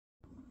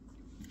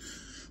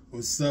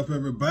What's up,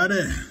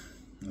 everybody?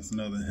 That's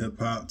another hip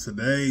hop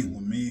today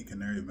with me,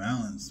 Canary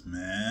Valens,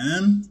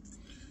 man.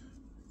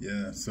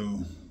 Yeah, so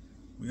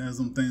we got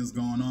some things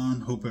going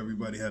on. Hope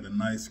everybody had a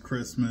nice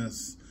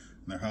Christmas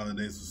and their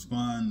holidays was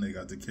fun. They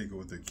got to kick it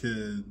with their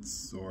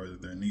kids or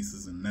their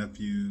nieces and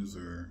nephews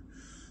or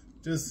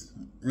just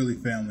really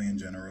family in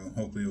general.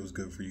 Hopefully it was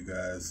good for you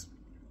guys.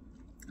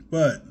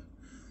 But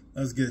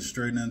let's get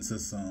straight into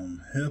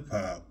some hip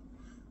hop.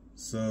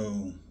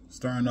 So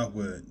starting off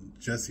with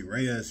Jessie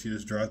Reyez, she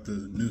just dropped a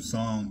new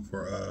song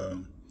for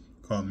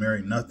called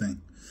Marry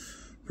Nothing.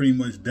 Pretty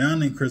much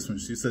downing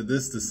Christmas. She said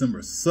this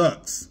December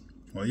sucks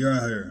while you're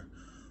out here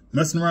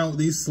messing around with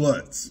these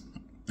sluts.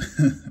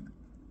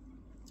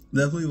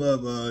 Definitely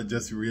love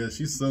Jessie Reyez.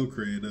 She's so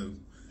creative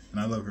and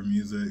I love her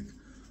music.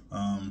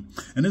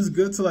 And it's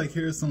good to like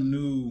hear some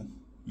new,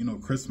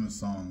 Christmas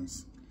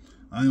songs.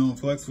 I ain't gonna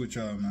flex with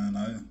y'all,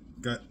 man.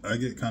 I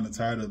get kind of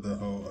tired of the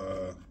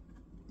whole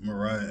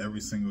Mariah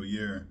every single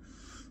year.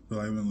 So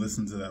I've been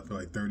listening to that for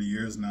like 30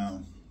 years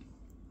now.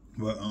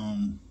 But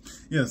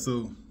yeah,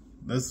 so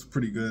that's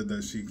pretty good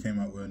that she came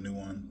out with a new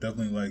one.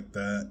 Definitely like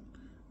that.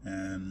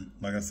 And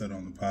like I said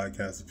on the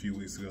podcast a few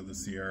weeks ago, the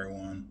Sierra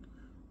one,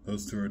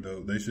 those two are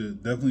dope. They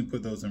should definitely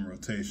put those in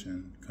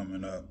rotation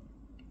coming up.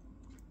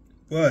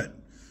 But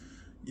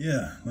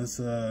yeah, let's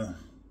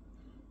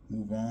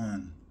move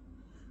on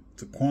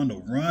to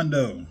Quando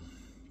Rando. It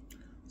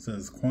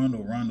says Quando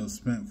Rando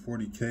spent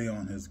 $40K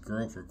on his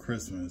girl for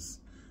Christmas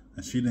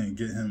and she didn't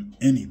get him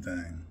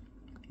anything.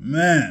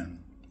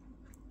 Man,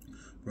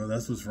 bro,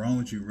 that's what's wrong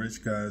with you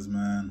rich guys,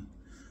 man.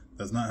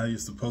 That's not how you're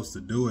supposed to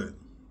do it.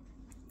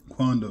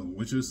 Quando,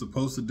 what you're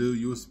supposed to do,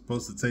 you were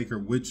supposed to take her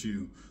with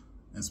you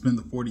and spend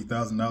the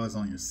 $40,000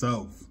 on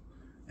yourself.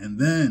 And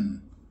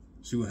then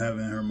she would have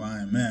in her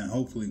mind, man,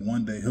 hopefully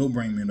one day he'll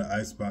bring me the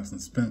icebox and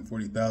spend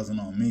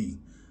 $40,000 on me.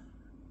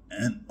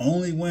 And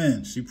only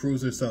when she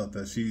proves herself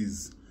that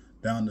she's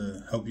down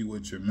to help you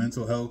with your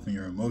mental health and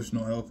your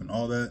emotional health and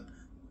all that,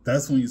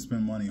 that's when you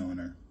spend money on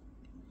her.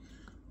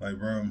 Like,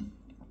 bro,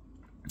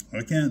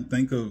 I can't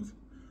think of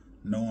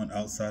no one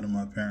outside of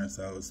my parents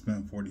that I would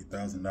spend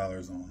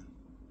 $40,000 on.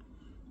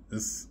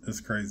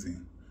 It's crazy.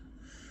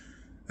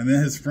 And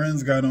then his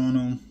friends got on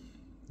him.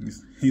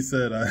 He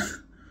said,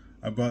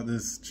 I bought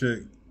this chick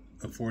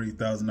a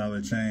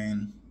 $40,000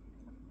 chain.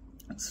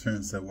 His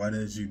friend said, why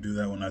did you do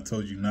that when I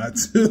told you not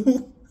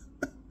to?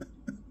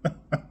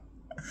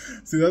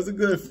 See, that's a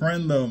good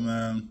friend though,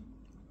 man.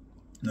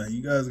 Now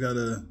you guys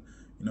gotta,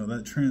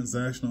 that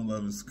transactional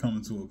love is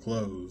coming to a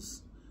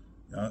close.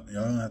 Y'all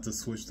don't have to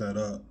switch that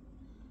up.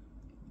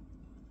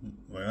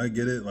 Like, I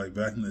get it, like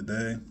back in the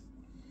day,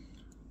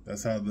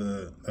 that's how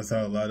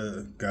a lot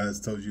of guys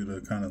told you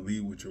to kind of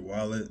lead with your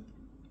wallet.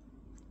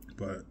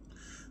 But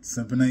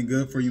simping ain't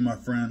good for you, my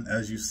friend,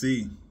 as you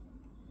see.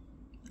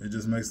 It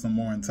just makes them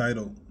more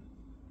entitled.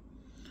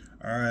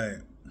 All right,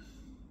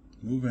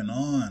 moving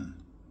on.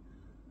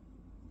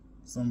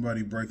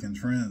 Somebody breaking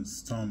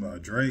trends, talking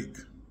about Drake.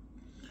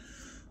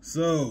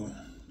 So,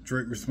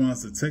 Drake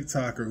responds to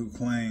TikToker who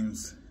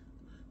claims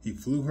he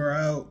flew her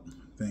out,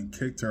 then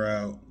kicked her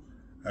out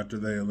after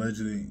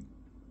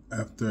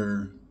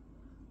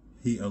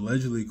he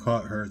allegedly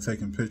caught her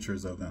taking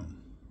pictures of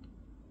him.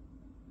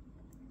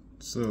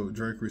 So,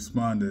 Drake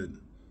responded,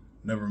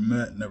 never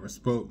met, never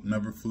spoke,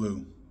 never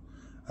flew.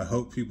 I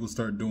hope people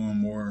start doing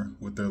more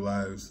with their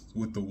lives,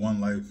 with the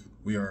one life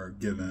we are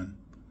given.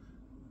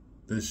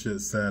 This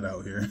shit's sad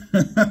out here.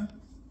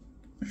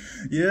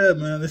 Yeah,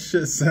 man, this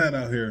shit's sad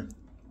out here.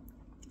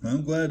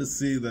 I'm glad to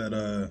see that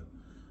a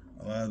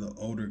lot of the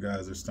older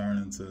guys are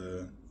starting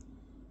to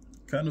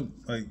kind of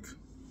like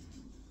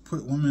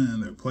put women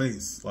in their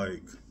place.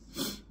 Like,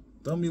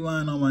 don't be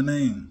lying on my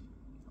name.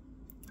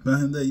 Back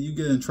in the day, you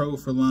get in trouble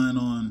for lying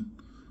on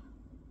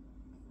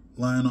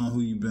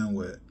who you've been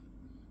with.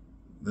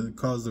 That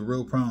caused a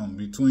real problem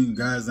between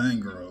guys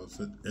and girls.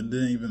 It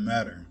didn't even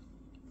matter.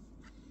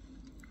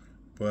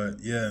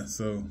 But yeah,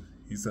 so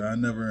he said, I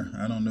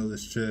don't know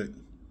this chick.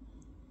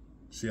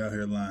 She out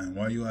here lying.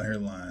 Why you out here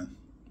lying?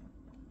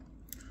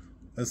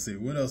 Let's see,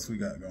 what else we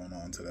got going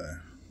on today?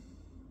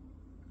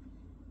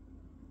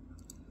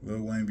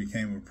 Lil Wayne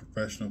became a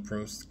professional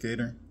pro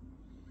skater.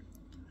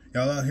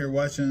 Y'all out here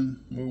watching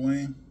Lil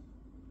Wayne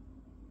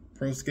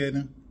pro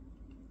skating?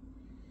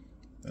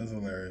 That's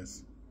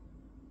hilarious.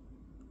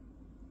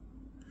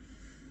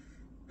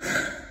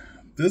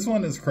 This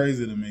one is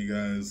crazy to me,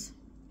 guys.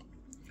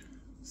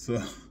 So,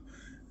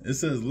 it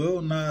says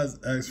Lil Nas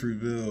X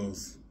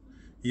reveals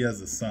he has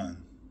a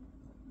son.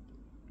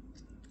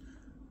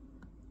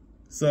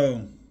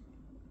 So,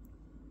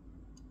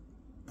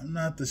 I'm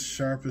not the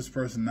sharpest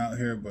person out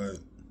here, but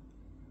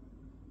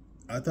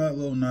I thought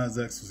Lil Nas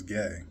X was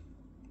gay.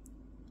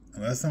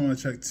 And last time I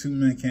checked, 2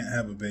 men can't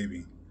have a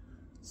baby.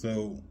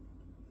 So,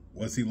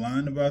 was he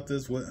lying about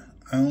this? What?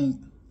 I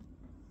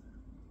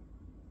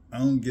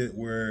don't get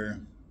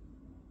when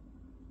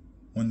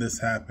this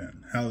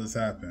happened, how this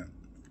happened.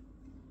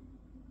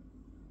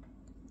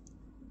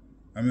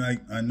 I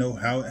mean, I know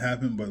how it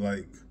happened, but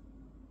like,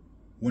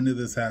 when did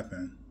this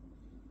happen?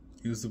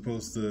 He was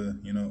supposed to,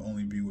 you know,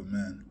 only be with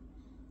men.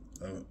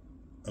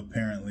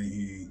 Apparently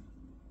he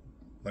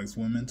likes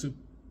women too.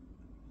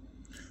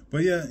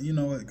 But yeah, you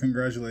know what?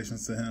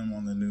 Congratulations to him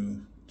on the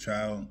new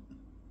child.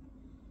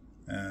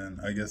 And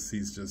I guess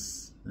he's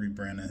just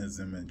rebranding his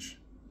image.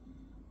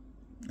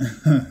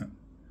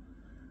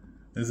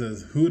 It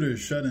says Hooters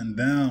shutting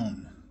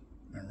down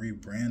and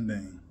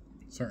rebranding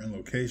certain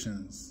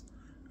locations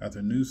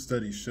after new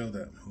studies show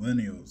that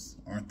millennials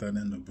aren't that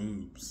into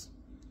boobs.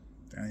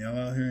 Damn, y'all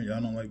out here,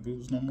 y'all don't like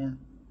boobs no more?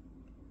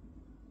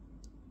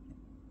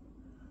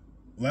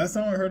 Last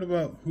time I heard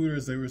about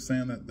Hooters, they were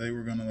saying that they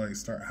were gonna like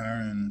start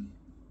hiring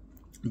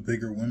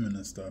bigger women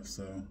and stuff,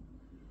 so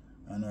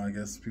I don't know, I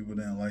guess people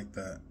didn't like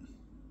that.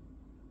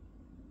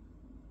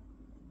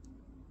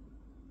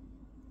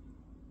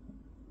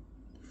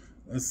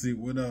 Let's see,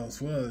 what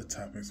else? What other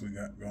topics we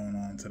got going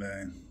on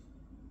today?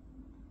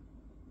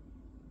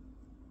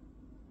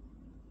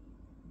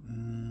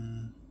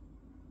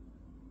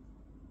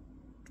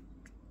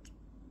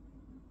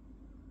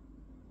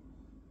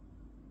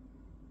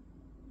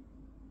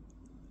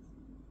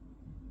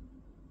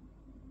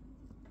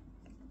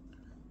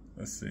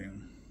 Let's see.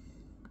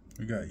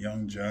 We got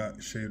Young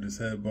Jock, shaved his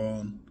head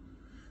bald.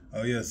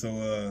 Oh yeah,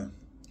 so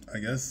I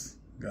guess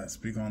gotta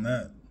speak on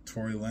that.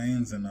 Tory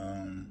Lanez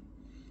and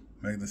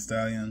Meg Thee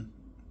Stallion.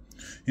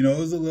 You know, it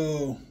was a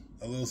little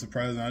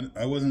surprising.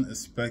 I wasn't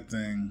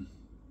expecting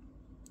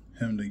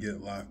him to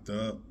get locked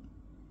up.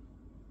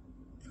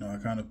 You know, I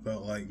kind of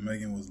felt like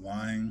Megan was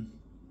lying,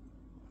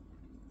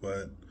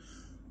 but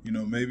you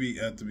know, maybe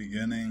at the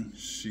beginning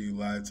she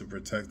lied to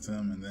protect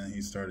him, and then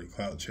he started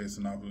clout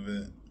chasing off of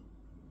it.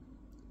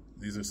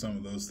 These are some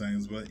of those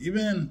things, but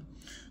even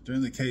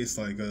during the case,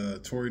 like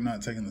Tory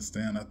not taking the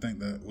stand, I think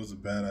that was a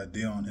bad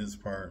idea on his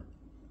part.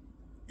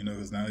 You know,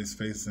 because now he's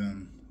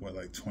facing, what,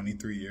 like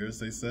 23 years,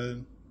 they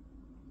said?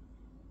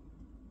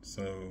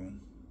 So,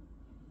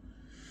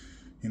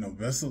 you know,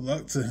 best of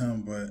luck to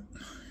him, but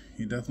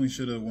he definitely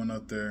should have went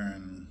up there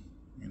and,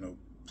 you know,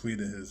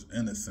 pleaded his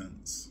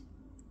innocence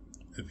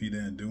if he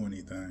didn't do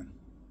anything.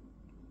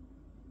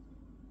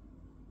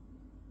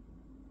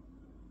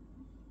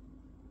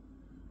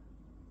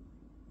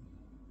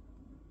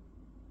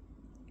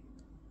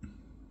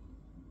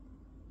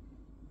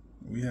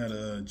 We had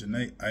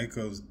Janae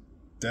Aiko's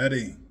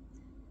daddy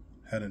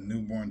had a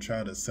newborn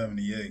child at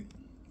 78.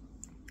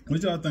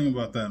 What y'all think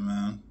about that,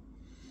 man?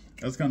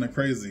 That's kind of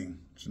crazy.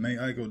 Janae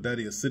Aiko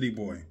daddy, a city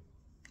boy,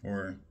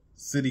 or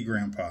city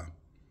grandpa.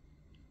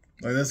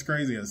 Like, that's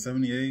crazy. At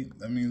 78,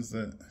 that means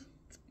that,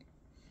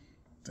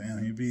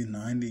 damn, he'd be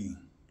 90.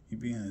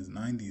 He'd be in his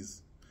 90s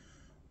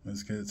when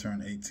this kid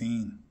turned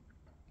 18.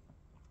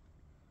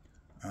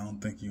 I don't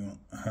think you,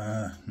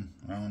 I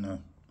don't know.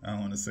 I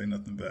don't want to say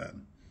nothing bad.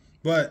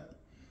 But,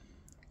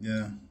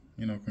 yeah,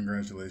 you know,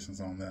 congratulations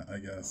on that, I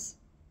guess.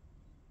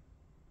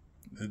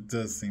 It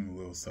does seem a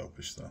little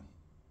selfish, though.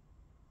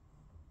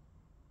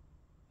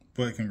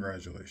 But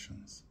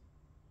congratulations.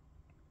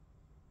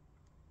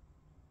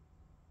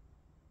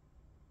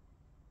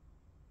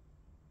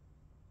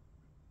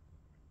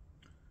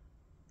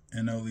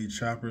 NLE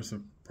Chopper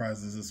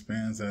surprises his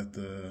fans at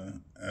the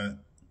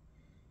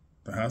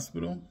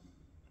hospital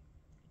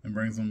and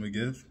brings them a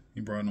gift.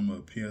 He brought them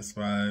a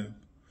PS5,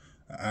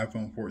 an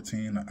iPhone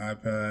 14, an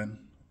iPad,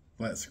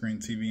 flat screen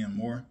TV, and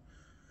more.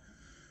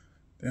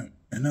 Damn,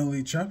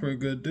 NLE Chopper, a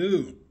good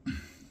dude.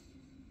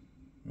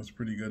 Was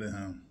pretty good at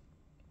him.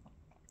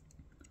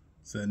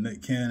 Said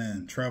Nick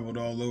Cannon traveled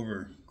all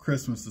over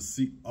Christmas to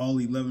see all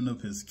 11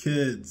 of his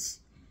kids.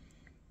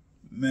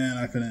 Man,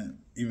 I couldn't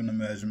even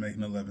imagine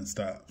making 11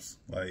 stops.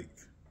 Like,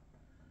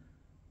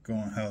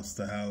 going house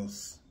to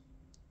house.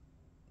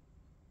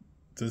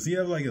 Does he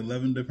have like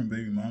 11 different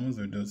baby mamas,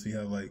 or does he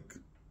have like,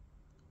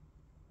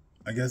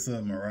 I guess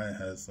Mariah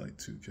has like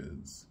 2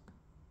 kids.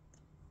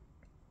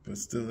 But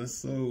still, that's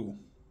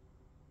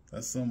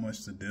so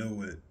much to deal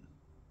with.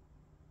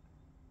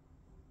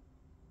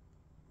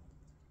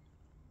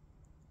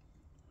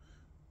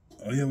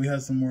 Oh yeah, we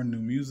had some more new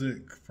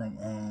music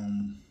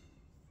from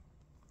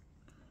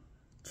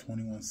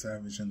 21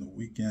 Savage and the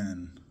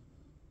Weeknd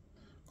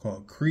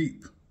called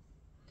Creep.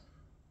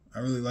 I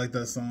really like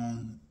that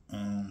song.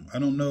 I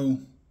don't know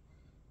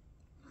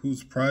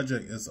whose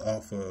project it's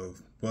off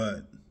of,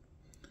 but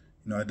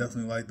you know, I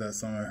definitely like that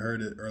song. I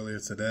heard it earlier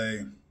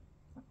today,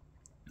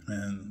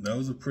 and that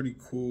was a pretty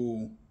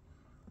cool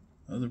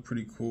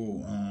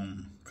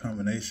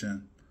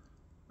combination.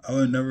 I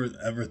would have never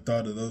ever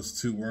thought of those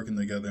two working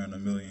together in a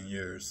million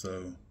years.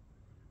 So,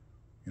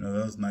 you know,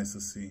 that was nice to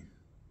see,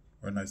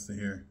 or nice to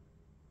hear.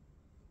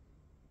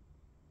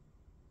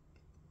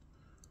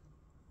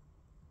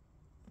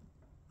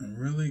 And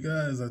really,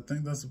 guys, I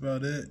think that's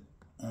about it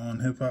on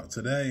hip hop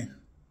today.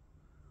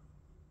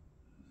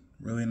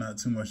 Really not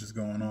too much is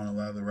going on. A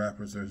lot of the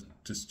rappers are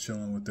just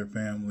chilling with their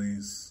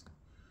families.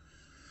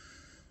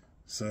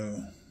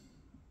 So,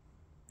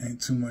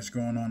 ain't too much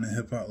going on in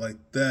hip hop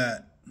like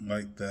that.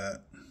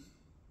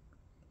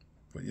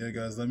 But yeah,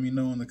 guys, let me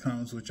know in the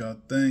comments what y'all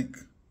think.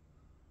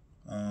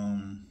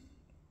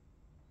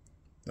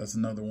 That's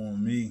another one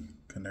with me.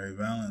 Canary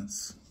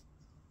Valens.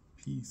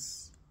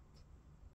 Peace.